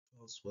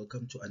adults,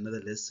 welcome to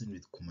another lesson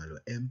with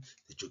KHUMALO.M,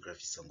 the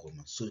Geography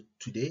Sangoma. So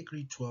today,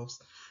 grade 12s,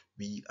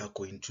 we are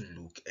going to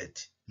look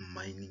at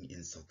mining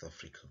in South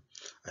Africa.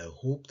 I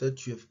hope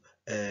that you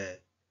have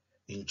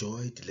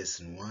enjoyed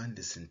lesson 1,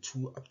 lesson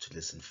 2, up to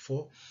lesson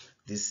 4.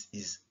 This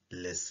is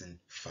lesson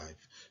 5.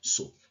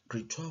 So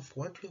grade 12,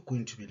 what we are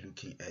going to be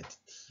looking at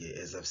here,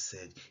 as I've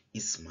said,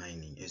 is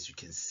mining. As you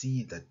can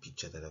see that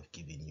picture that I've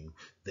given you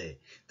there,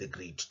 the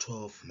grade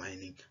 12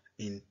 mining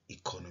in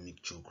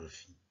economic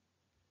geography.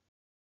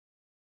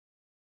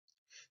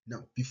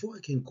 Now, before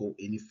I can go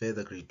any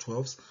further, grade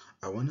 12s,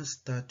 I want to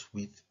start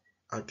with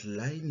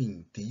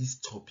outlining this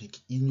topic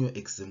in your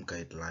exam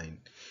guideline,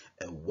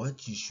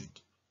 what you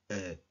should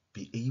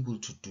be able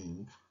to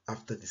do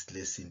after this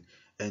lesson,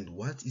 and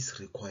what is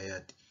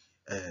required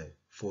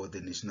for the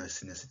National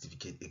Senior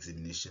Certificate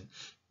Examination,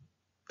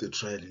 the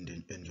trial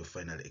and your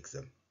final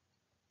exam.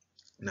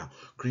 Now,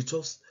 grade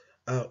 12s,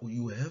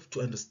 you have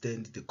to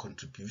understand the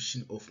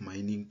contribution of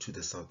mining to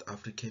the South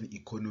African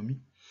economy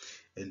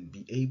and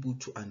be able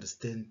to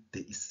understand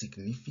the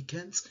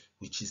significance,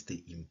 which is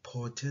the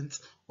importance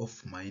of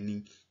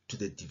mining to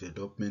the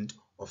development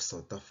of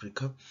South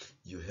Africa.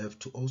 You have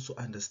to also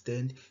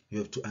understand,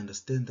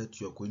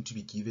 that you are going to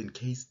be given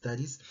case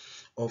studies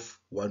of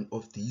one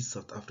of these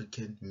South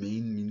African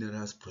main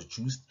minerals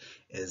produced,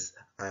 as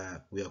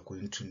we are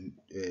going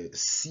to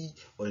see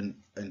and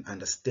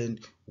understand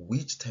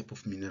which type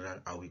of mineral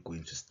are we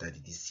going to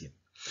study this year.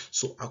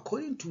 So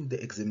according to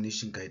the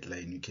examination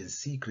guideline, you can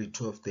see grade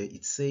 12 there,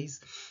 it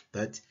says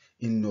that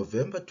in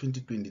November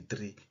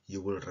 2023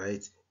 you will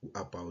write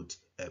about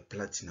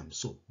platinum.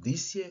 So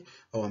this year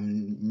our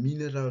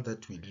mineral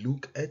that we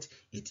look at,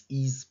 it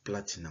is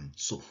platinum.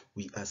 So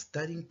we are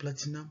studying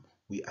platinum,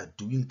 we are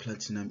doing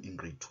platinum in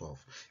grade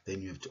 12. Then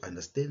you have to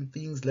understand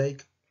things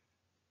like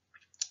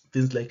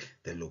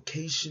the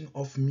location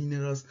of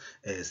minerals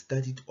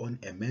studied on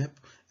a map,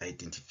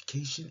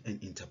 identification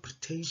and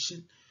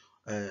interpretation,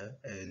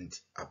 and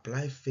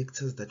apply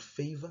factors that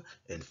favor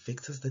and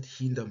factors that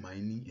hinder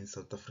mining in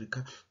South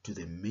Africa to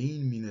the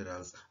main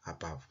minerals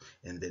above.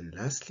 And then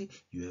lastly,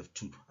 you have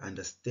to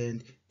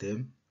understand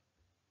the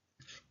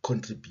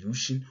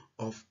contribution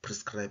of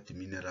prescribed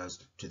minerals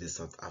to the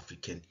South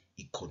African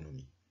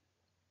economy.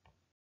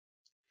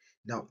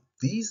 Now,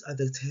 these are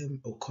the terms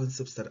or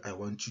concepts that I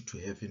want you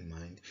to have in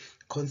mind.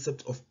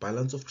 Concept of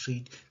balance of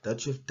trade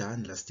that you have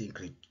done last year in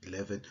grade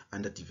 11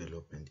 under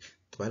development.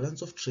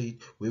 Balance of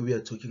trade, where we are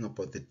talking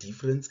about the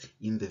difference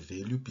in the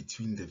value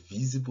between the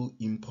visible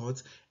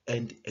imports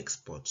and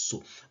exports.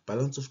 So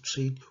balance of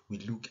trade, we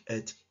look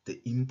at the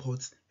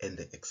imports and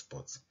the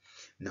exports.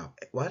 Now,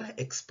 what are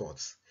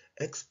exports?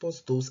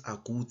 Exports, those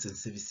are goods and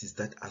services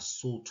that are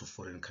sold to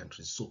foreign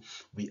countries. So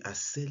we are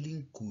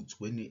selling goods.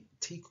 When we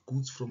take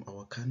goods from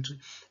our country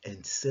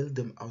and sell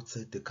them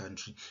outside the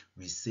country,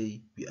 we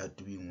say we are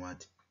doing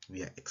what?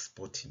 We are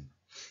exporting.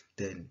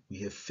 Then we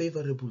have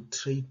favorable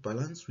trade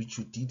balance, which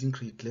you did in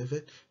grade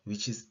 11,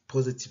 which is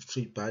positive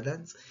trade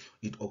balance.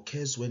 It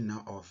occurs when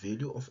now our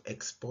value of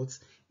exports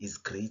is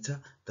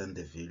greater than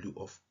the value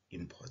of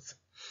imports.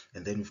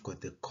 And then we've got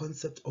the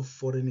concept of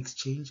foreign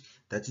exchange,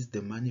 that is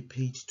the money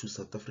paid to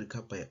South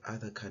Africa by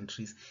other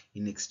countries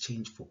in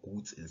exchange for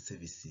goods and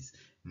services,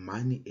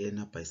 money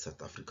earned by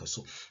South Africa.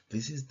 So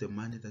this is the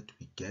money that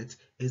we get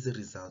as a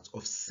result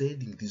of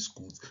selling these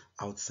goods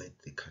outside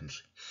the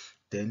country.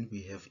 Then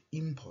we have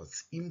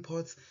imports.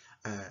 Imports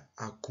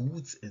are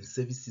goods and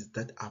services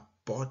that are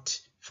bought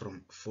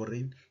from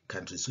foreign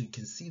countries. So you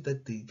can see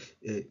that the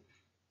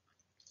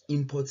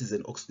imports is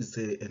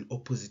an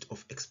opposite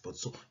of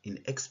exports. So in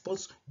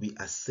exports, we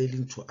are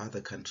selling to other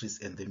countries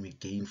and then we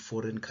gain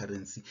foreign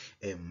currency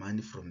and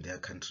money from their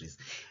countries.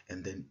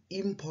 And then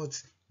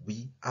imports,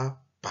 we are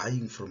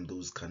buying from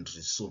those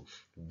countries. So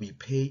we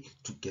pay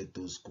to get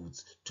those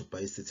goods, to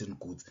buy certain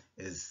goods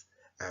as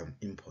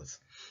imports.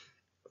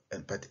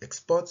 But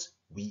exports,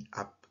 we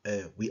are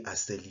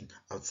selling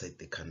outside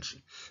the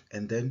country.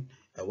 And then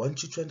I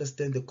want you to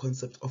understand the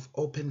concept of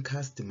open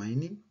cast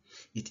mining.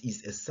 It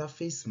is a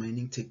surface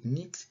mining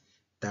technique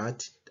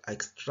that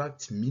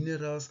extracts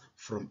minerals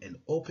from an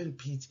open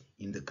pit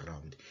in the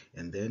ground.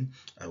 And then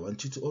I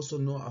want you to also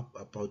know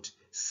about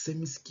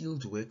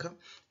semi-skilled worker,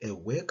 a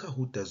worker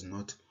who does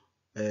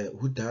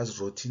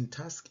routine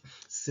tasks,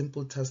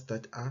 simple tasks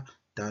that are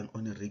done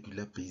on a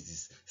regular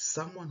basis,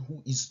 someone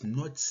who is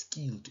not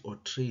skilled or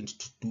trained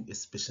to do a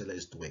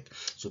specialized work.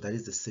 So that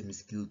is the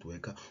semi-skilled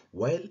worker,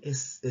 while a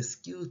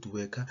skilled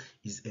worker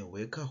is a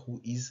worker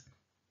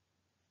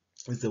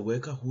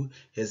who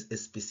has a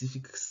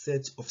specific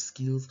set of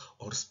skills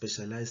or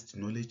specialized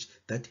knowledge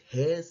that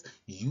has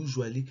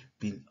usually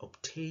been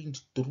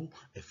obtained through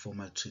a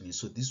formal training.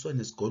 So this one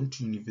has gone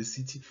to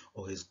university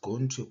or has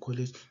gone to a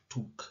college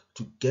to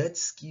get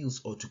skills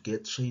or to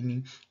get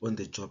training on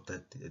the job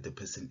that the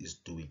person is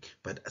doing.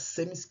 But as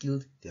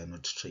semi-skilled, they are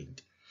not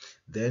trained.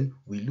 Then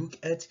we look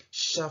at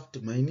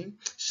shaft mining.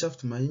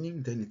 Shaft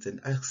mining, then it's an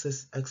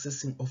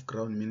accessing of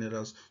ground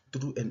minerals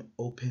through an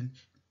open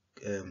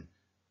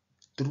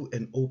through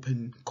an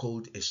open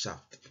called a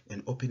shaft,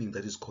 an opening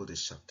that is called a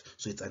shaft.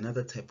 So it's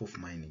another type of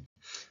mining.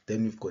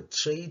 Then we've got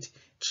trade.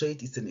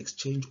 Trade is an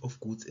exchange of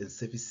goods and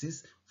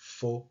services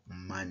for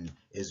money,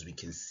 as we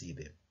can see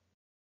there.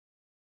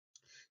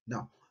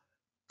 Now,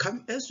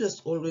 as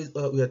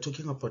we are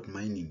talking about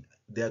mining,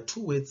 there are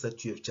two words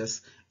that you have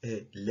just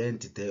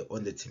learned there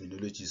on the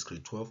terminologies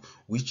grade 12,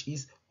 which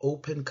is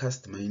open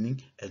cast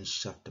mining and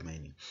shaft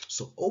mining.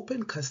 So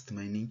open cast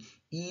mining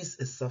is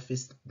a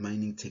surface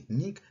mining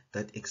technique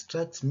that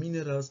extracts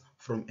minerals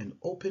from an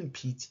open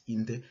pit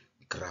in the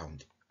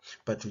ground.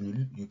 But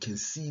when you can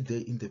see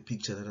there in the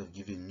picture that I've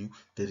given you,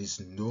 there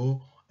is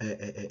no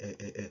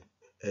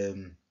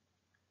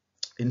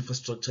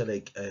infrastructure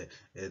like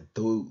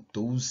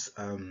those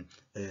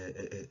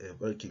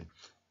working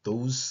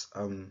those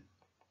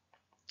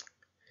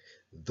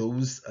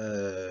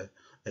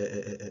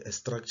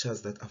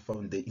structures that are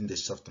found there in the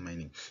shaft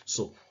mining.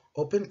 So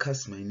open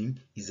cast mining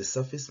is a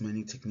surface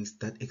mining technique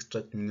that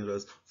extract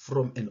minerals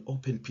from an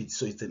open pit.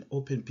 So it's an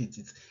open pit,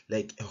 it's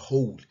like a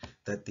hole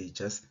that they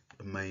just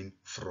mine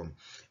from.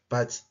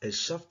 But a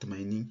shaft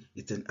mining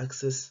is an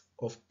access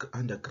of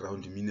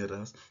underground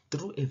minerals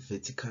through a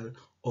vertical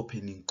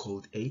opening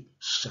called a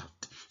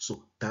shaft.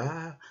 So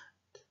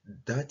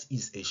that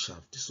is a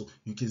shaft. So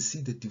you can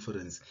see the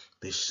difference.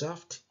 The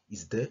shaft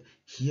is there.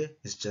 Here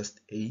is just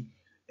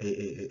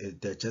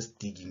they're just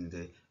digging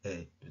the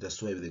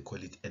that's why they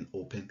call it an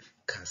open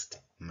cast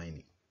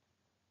mining.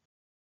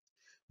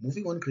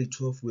 Moving on, grade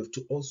 12, we have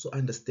to also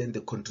understand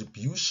the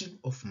contribution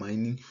of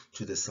mining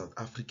to the South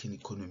African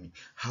economy.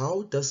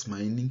 How does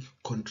mining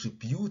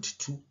contribute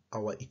to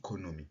our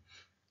economy?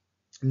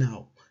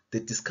 Now, the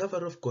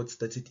discovery of gold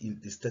started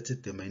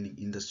the mining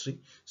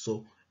industry.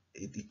 So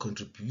it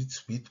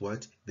contributes with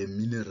what? The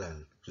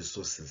mineral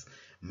resources.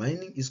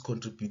 Mining is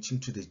contributing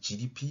to the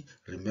GDP.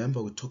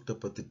 Remember, we talked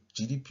about the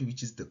GDP,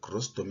 which is the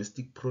gross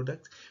domestic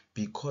product,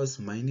 because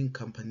mining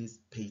companies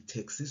pay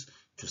taxes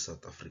to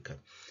South Africa.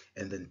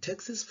 And then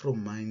taxes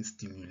from mines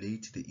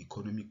stimulate the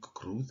economic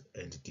growth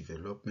and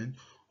development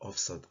of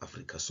South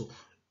Africa. So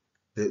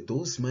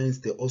those mines,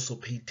 they also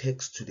pay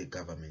tax to the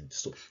government.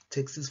 So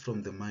taxes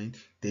from the mine,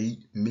 they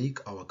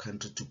make our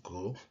country to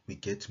grow. We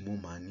get more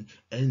money.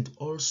 And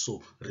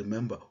also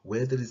remember,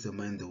 where there is a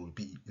mine, there will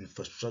be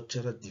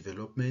infrastructural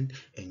development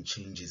and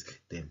changes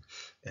them.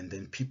 And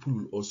then people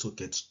will also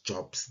get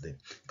jobs there,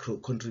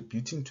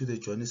 contributing to the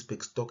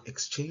Johannesburg Stock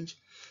Exchange.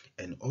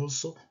 And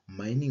also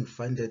mining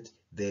funded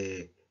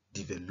the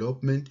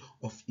development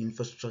of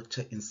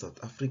infrastructure in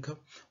South Africa.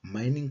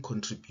 Mining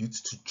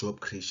contributes to job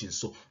creation,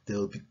 so there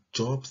will be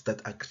jobs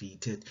that are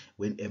created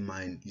when a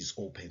mine is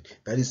open.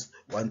 That is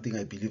one thing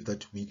I believe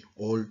that we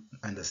all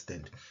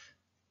understand.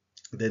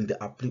 Then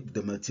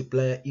the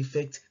multiplier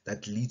effect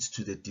that leads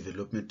to the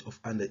development of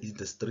other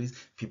industries.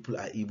 People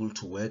are able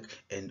to work,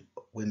 and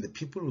when the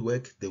people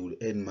work, they will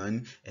earn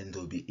money and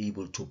they'll be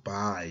able to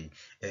buy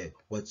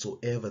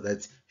whatsoever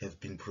that have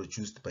been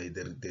produced by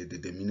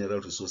the mineral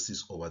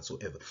resources or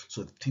whatsoever.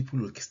 So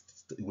people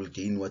will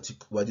gain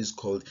what is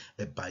called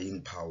a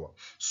buying power.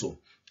 So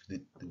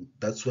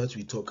that's what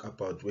we talk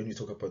about when we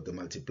talk about the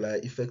multiplier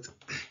effect.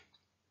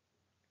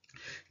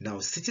 Now,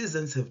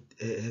 citizens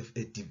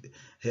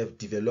have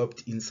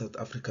developed in South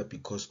Africa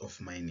because of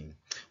mining.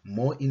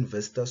 More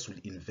investors will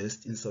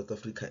invest in South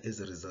Africa as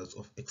a result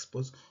of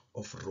exports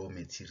of raw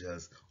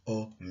materials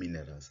or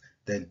minerals.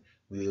 Then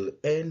we will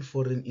earn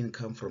foreign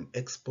income from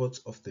exports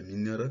of the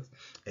minerals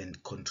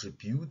and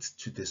contribute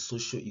to the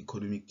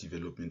socio-economic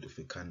development of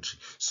a country.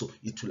 So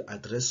it will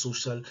address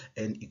social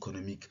and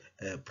economic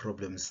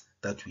problems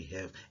that we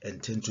have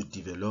and tend to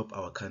develop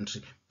our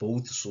country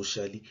both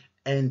socially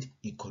and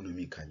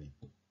economically.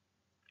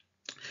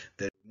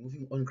 Then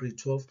moving on, grade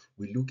 12,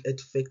 we look at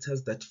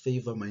factors that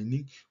favor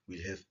mining.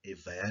 We have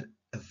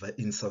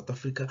in South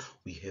Africa,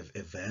 we have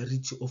a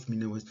variety of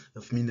minerals.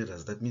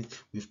 That means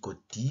we've got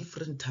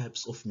different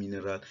types of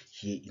mineral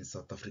here in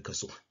South Africa.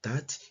 So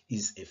that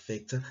is a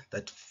factor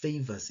that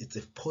favors. It's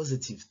a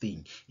positive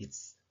thing.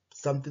 It's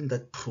something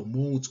that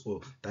promotes or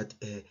that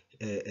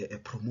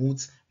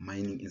promotes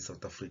mining in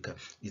South Africa.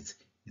 It's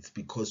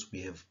because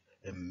we have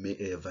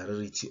a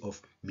variety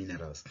of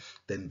minerals.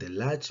 Then the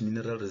large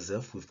mineral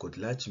reserve, we've got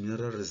large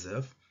mineral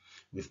reserve,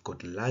 we've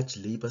got large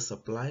labor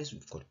supplies,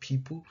 we've got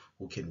people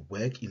who can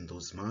work in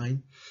those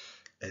mines.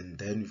 And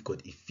then we've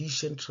got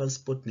efficient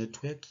transport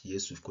network.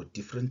 Yes, we've got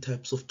different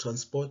types of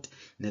transport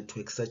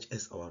networks, such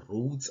as our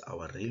roads,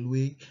 our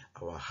railway,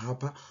 our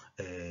harbor,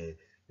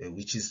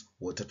 which is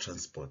water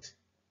transport.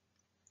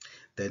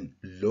 Then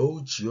low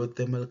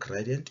geothermal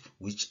gradient,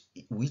 which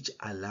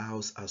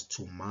allows us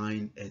to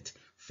mine at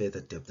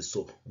further depth,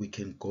 so we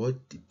can go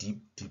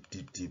deep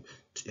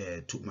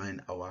to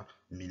mine our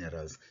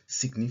minerals.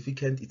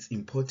 Significant, it's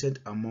important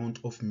amount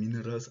of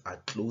minerals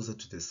are closer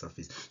to the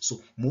surface.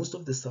 So most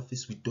of the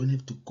surface, we don't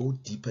have to go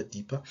deeper.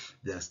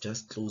 They are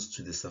just close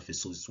to the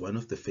surface. So it's one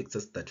of the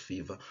factors that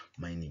favor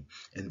mining.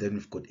 And then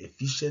we've got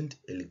efficient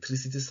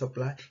electricity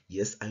supply.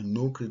 Yes, I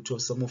know grade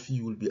 12, some of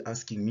you will be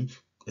asking me,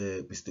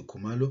 Mr.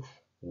 Khumalo,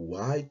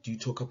 why do you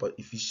talk about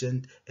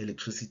efficient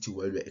electricity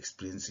while we're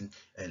experiencing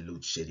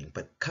load shedding?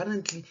 But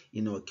currently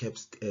in our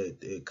CAPS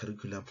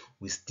curriculum,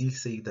 we still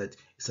say that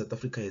South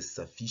Africa has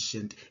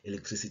sufficient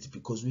electricity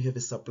because we have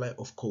a supply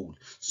of coal.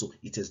 So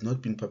it has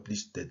not been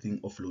published, the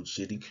thing of load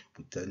shedding,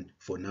 but then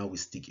for now we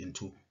stick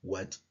into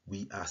what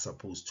we are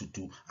supposed to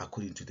do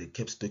according to the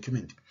CAPS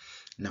document.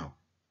 Now,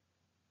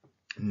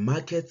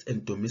 markets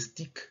and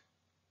domestic,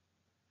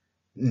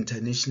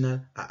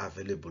 international are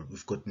available.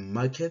 We've got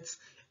markets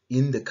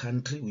in the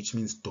country, which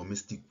means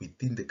domestic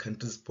within the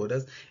country's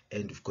borders,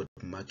 and we've got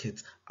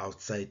markets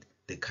outside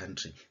the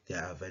country. They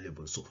are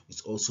available. So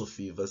it also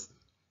favors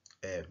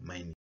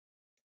mining.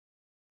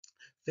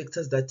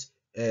 Factors that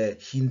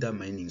hinder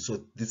mining.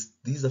 So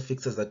these are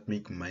factors that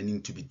make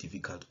mining to be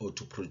difficult or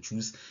to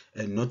produce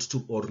and not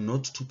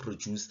to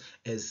produce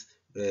as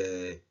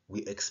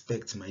we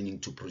expect mining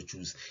to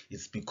produce.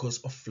 It's because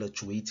of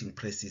fluctuating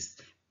prices.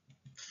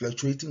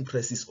 Fluctuating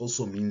prices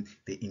also mean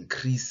the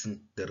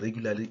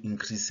regularly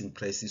increasing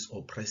prices,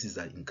 or prices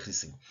are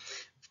increasing.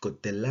 We've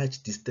got the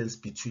large distance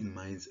between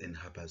mines and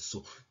harbors.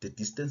 So the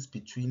distance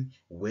between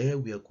where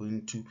we are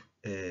going to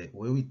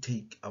where we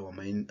take our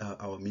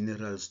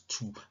minerals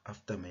to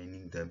after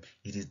mining them,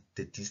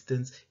 the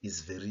distance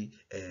is very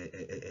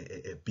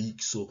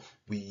big, so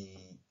we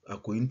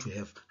are going to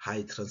have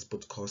high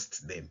transport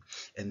costs then.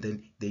 And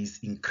then there is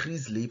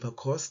increased labor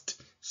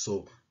cost.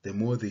 So the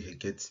more they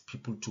get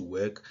people to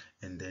work,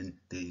 and then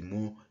the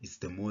more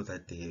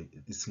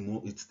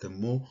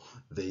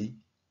they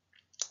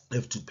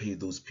have to pay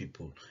those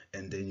people.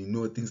 And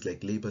then things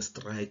like labor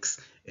strikes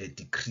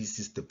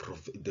decreases the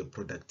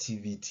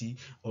productivity.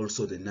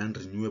 Also, the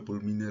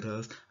non-renewable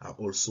minerals are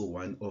also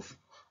one of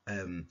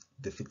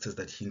the factors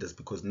that hinders,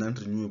 because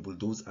non-renewable,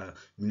 those are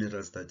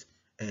minerals that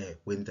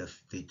when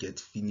they get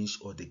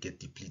finished or they get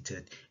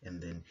depleted,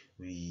 and then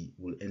we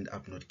will end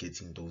up not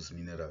getting those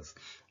minerals.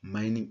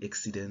 Mining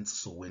accidents.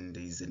 So when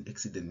there is an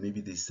accident,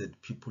 maybe they said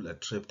people are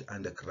trapped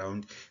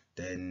underground,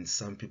 then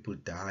some people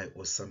die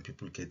or some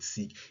people get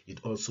sick.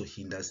 It also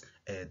hinders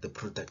the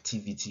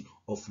productivity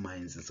of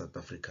mines in South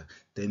Africa.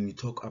 Then we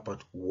talk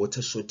about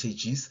water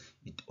shortages.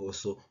 It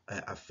also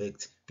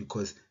affects,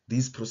 because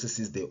these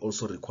processes, they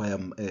also require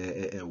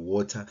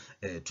water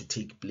to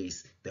take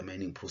place, the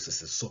mining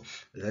processes. So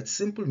that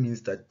simple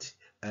means that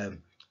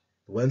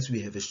once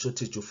we have a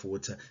shortage of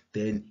water,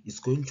 then it's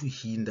going to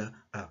hinder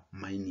our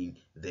mining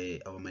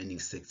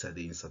sector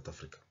there in South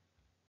Africa.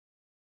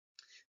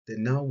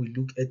 Then now we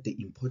look at the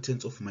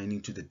importance of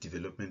mining to the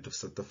development of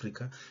South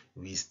Africa.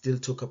 We still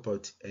talk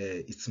about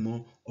it's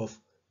more of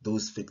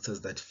those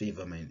factors that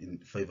favor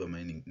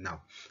mining.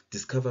 Now,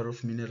 discovery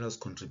of minerals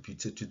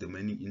contributed to the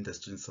mining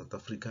industry in South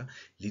Africa,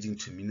 leading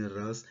to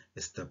minerals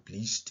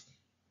established.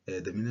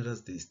 The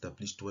minerals, they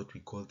established what we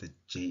call the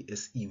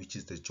JSE, which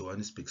is the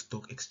Johannesburg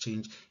Stock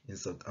Exchange in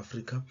South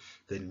Africa.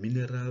 Then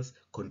minerals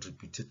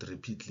contributed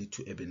rapidly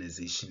to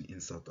urbanization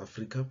in South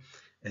Africa,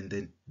 and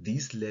then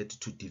this led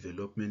to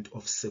development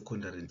of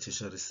secondary and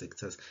tertiary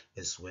sectors,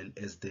 as well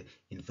as the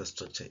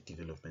infrastructure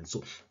development.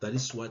 So that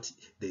is what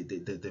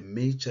the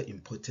major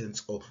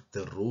importance or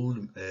the role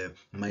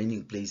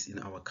mining plays in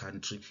our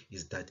country,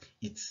 is that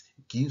it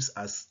gives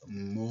us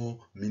more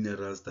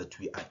minerals that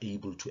we are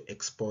able to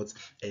export,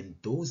 and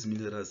those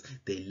minerals,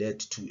 they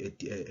led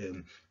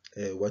to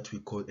what we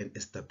call an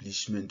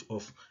establishment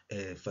of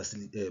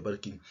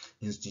working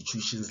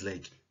institutions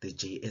like the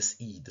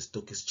JSE, the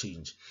stock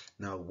exchange,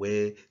 now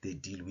where they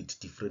deal with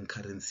different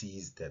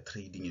currencies, their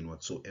trading and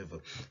whatsoever.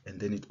 And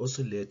then it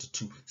also led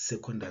to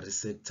secondary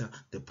sector,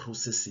 the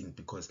processing,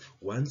 because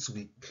once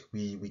we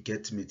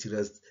get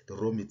materials, the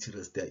raw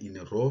materials, they are in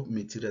a raw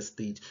material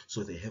state,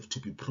 so they have to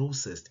be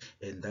processed,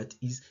 and that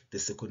is the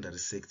secondary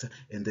sector.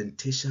 And then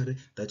tertiary,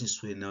 that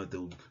is where now they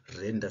will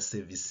render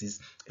services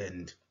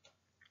and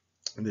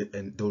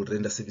they'll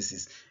render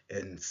services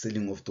and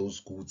selling of those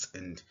goods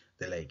and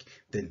the like.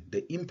 Then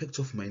the impact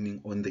of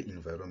mining on the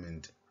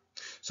environment.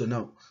 So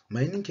now,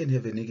 mining can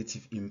have a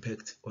negative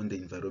impact on the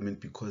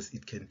environment because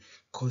it can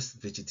cause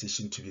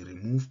vegetation to be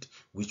removed,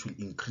 which will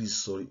increase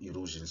soil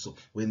erosion. So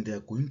when they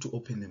are going to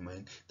open a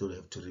mine, they'll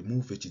have to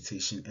remove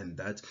vegetation, and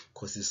that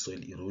causes soil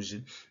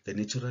erosion. The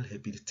natural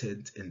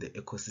habitat and the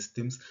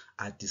ecosystems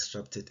are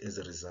disrupted as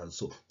a result.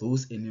 So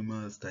those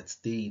animals that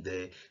stay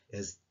there,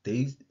 as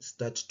they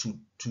start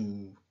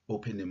to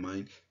open a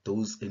mine,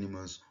 those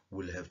animals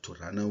will have to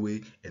run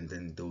away, and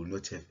then they will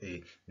not have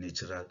a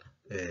natural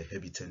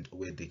habitat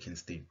where they can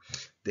stay.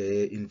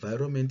 The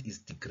environment is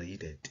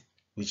degraded,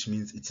 which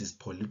means it is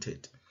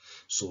polluted.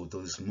 So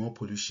there is more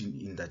pollution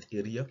in that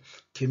area.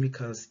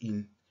 Chemicals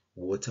in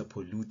water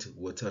pollute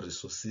water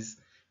resources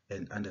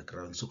and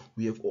underground. So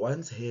we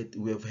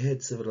have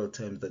heard several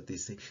times that they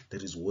say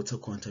there is water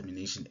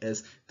contamination,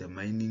 as the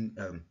mining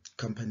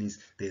companies,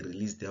 they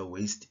release their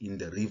waste in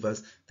the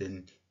rivers,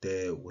 then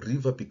the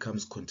river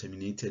becomes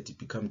contaminated, it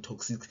becomes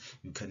toxic.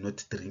 You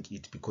cannot drink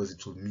it because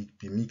it will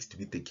be mixed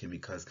with the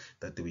chemicals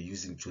that they were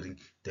using during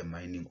the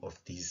mining of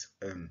these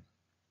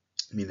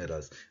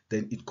minerals.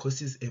 Then it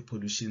causes air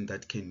pollution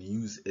that can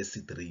use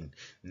acid rain.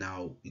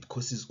 Now it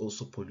causes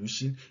also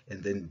pollution,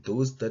 and then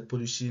that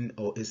pollution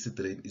or acid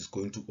rain is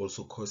going to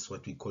also cause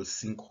what we call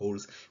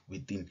sinkholes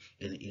within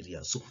an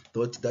area. So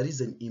that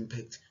is an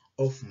impact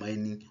of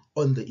mining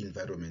on the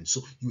environment.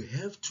 So you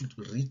have to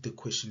read the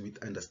question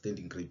with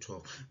understanding grade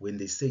 12 when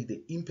they say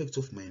the impact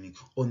of mining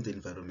on the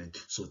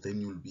environment. So then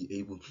you'll be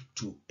able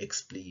to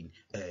explain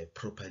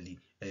properly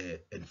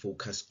and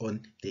focus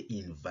on the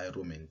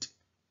environment.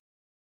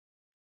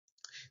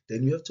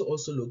 Then you have to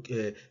also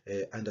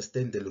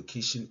understand the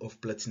location of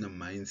platinum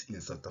mines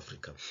in South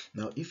Africa.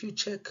 Now, if you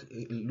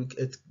look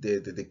at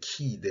the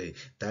key there,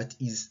 that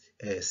is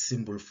a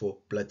symbol for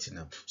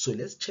platinum. So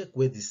let's check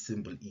where this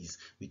symbol is.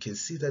 We can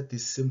see that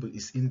this symbol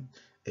is in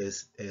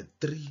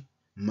three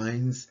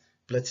mines,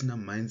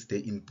 platinum mines there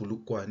in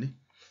Polokwane,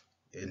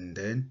 and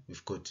then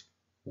we've got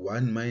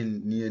one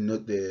mine near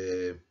not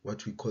the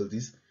what we call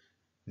this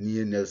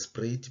near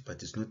Nelspruit,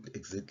 but it's not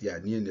exactly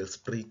near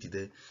Nelspruit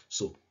there.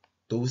 So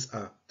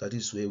that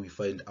is where we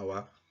find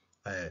our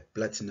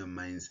platinum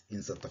mines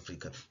in South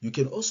Africa. You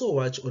can also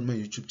watch on my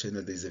YouTube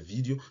channel. There's a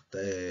video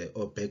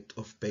back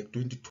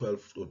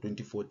 2012 or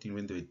 2014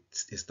 when they were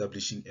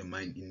establishing a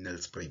mine in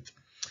Nelspruit,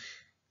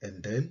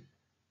 and then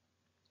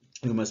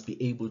you must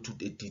be able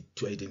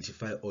to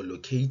identify or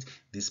locate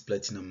these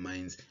platinum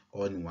mines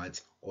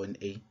on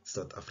a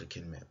South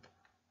African map.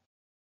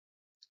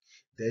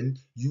 Then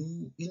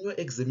you in your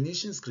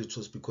examination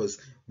scriptures, because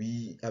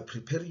we are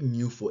preparing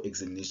you for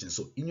examination,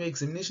 so in your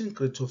examination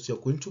scriptures you're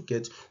going to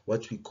get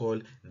what we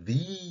call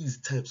these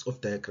types of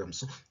diagrams.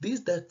 So these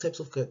types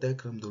of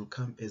diagrams, they'll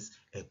come as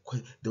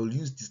they'll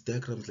use these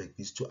diagrams like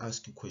this to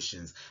ask you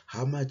questions.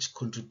 How much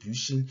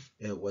contribution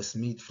was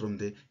made from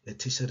the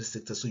tertiary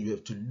sector? So you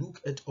have to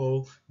look at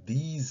all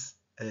these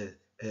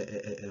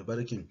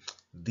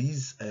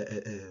these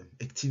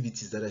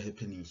activities that are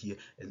happening here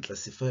and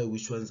classify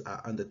which ones are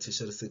under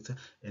tertiary sector,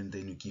 and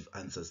then you give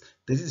answers.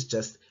 This is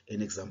just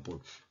an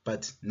example,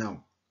 but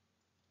now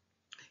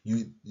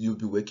you'll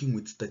be working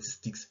with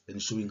statistics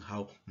and showing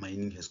how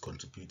mining has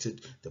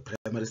contributed, the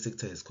primary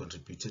sector has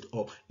contributed,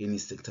 or any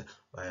sector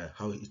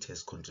how it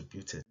has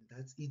contributed.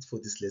 That's it for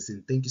this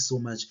lesson. Thank you so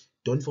much.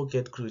 Don't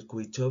forget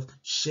grade 12.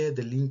 Share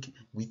the link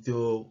with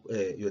your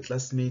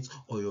classmates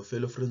or your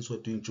fellow friends who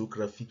are doing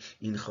geography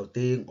in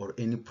Gauteng or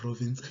any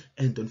province,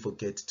 and don't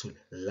forget to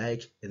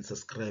like and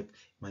subscribe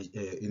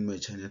in my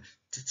channel.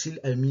 Till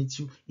I meet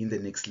you in the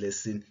next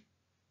lesson.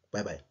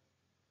 Bye bye.